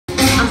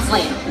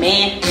slaying,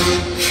 man.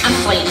 I'm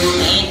slaying,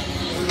 man.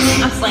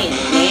 I'm slaying,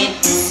 man.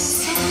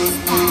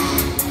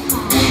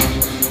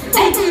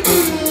 Hey.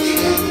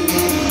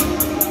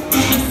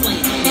 I'm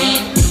slaying,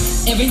 man.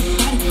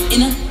 Everybody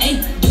in a A,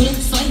 do the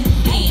slay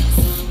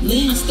dance.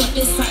 Lean, step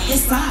it side to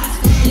side.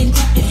 Then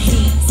clap your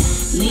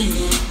hands. Lean,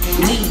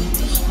 lean,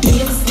 do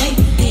the slay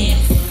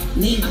dance.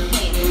 Lean,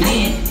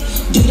 man,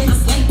 do the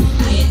slay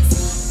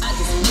dance. I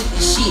just put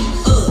the shit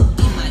up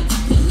in my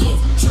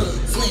UPS truck,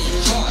 slaying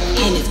hard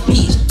in this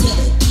bitch. Tell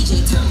the DJ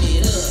turn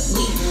it up.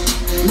 Lean,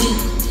 lean,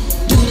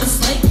 do the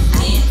slay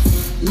dance.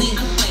 Lean,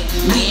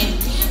 man,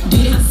 do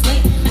the slay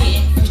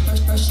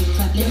dance. First you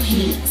clap your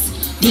hands,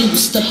 then you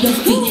step your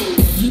feet.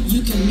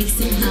 You can mix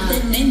it with the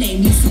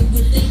nene, mix it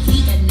with the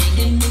heat,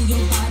 and move your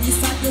body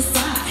side to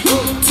side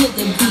to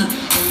the beat.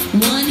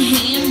 One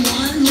hand,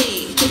 one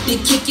leg,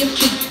 kick your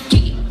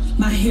feet.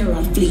 My hair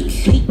on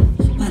fleek,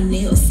 my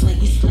nails slank.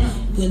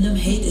 When them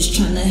haters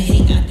tryna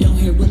hate, I don't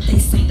hear what they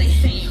say.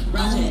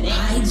 On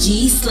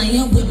IG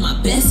slaying with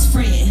my best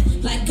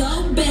friend, like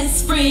go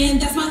best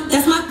friend. That's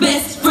my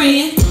best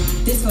friend.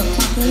 This for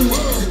Clocker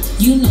Water,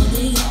 you know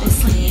they all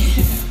slaying.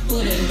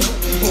 For the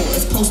dope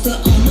boys, poster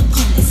on the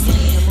corner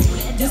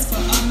slaying. This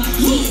for all my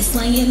kids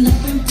slaying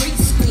up in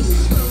preschool.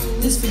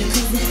 This for the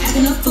cousin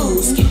acting a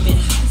fool, skipping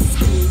high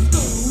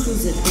school.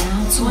 Cruising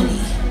down 20,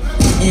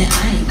 and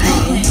I ain't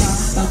playing.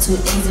 About to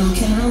eggs on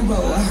Cannon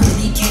Row, I heard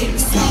he cater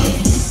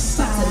slaying.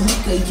 About to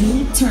make a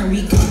U-turn,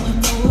 we going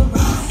for a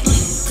ride.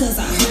 Cause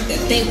I heard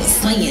that they was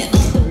slaying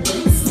on the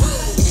west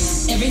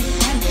side.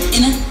 Everybody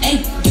in a A,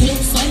 do the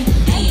slay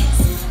dance.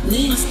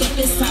 Lean, step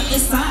it side to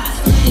side,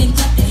 then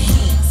clap your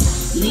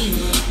hands. Lean,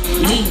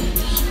 lean,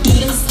 do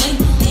the slay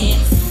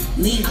dance.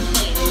 Lean,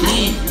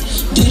 man,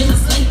 do the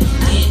slay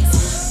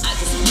dance. I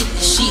just put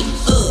the shit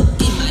up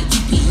in my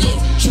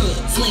UPS truck,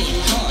 slaying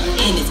hard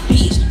in this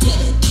bitch. Tell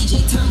the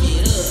DJ turn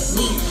it up.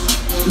 Lean,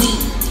 lean,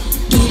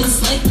 do the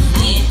slay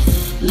dance.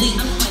 Lean,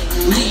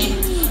 man,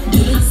 do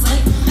the slay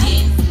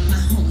dance. My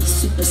homie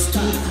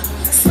superstar,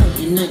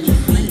 slaying on your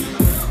beat.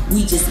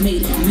 We just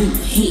made a new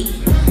hit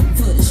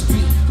for the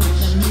street. I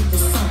made the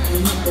song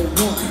number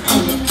 1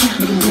 on the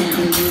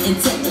countdown. And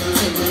tell the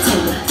friend,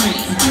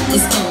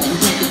 it's going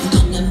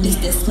down. Now mix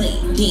that slay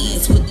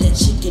dance with that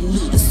chicken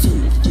noodle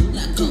soup.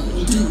 Not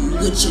gonna do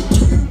what you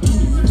do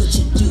what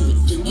you do.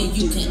 And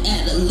you can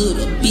add a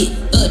little bit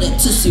of the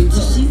Tootsie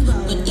Roll,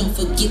 but don't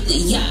forget the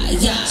ya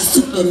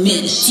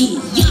Superman shoe.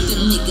 The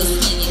niggas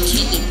slaying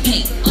candy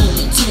paint on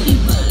the Tony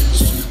Bird.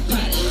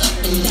 Party up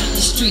and down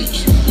the street,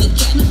 look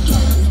at the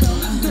flow.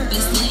 I hope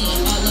it's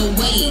slaying all the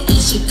way in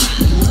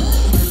Chicago.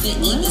 They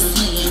even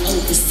slaying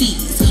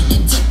overseas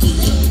in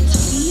Tokyo.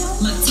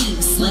 My team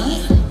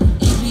slaying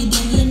every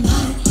day and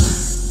night.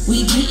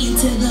 We getting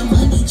to the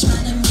money,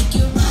 tryna make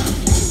it right.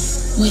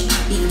 When I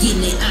be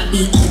getting it, I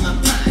be on my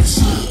pride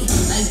shit.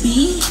 Like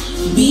B,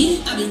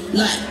 I be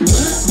like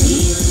what?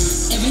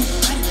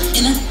 Everybody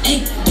in a A,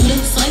 do the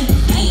slay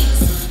dance.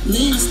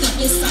 Lean, step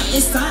it side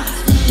to side,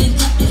 then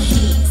clap your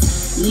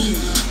hands. Lean,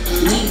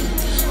 lean,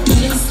 do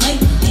the slay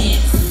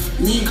dance.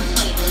 Lean,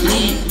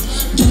 man,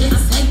 do the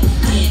slay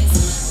dance.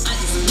 I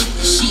just put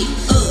the shit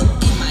up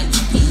in my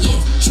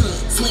UPS truck,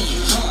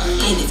 slaying hard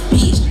in this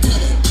bitch. Tell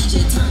the DJ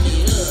turn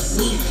it up.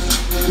 Lean,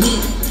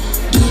 lean,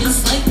 do the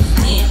slay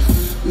dance.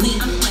 Lean,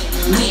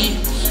 man,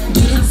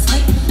 do the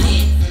slay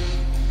dance.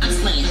 I'm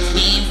slaying,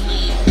 man.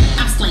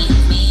 I'm slaying,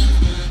 man.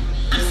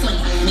 I'm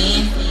slaying,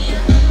 man.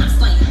 I'm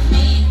slaying,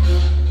 man.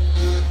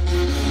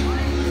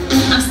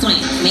 I'm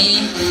slaying,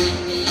 man.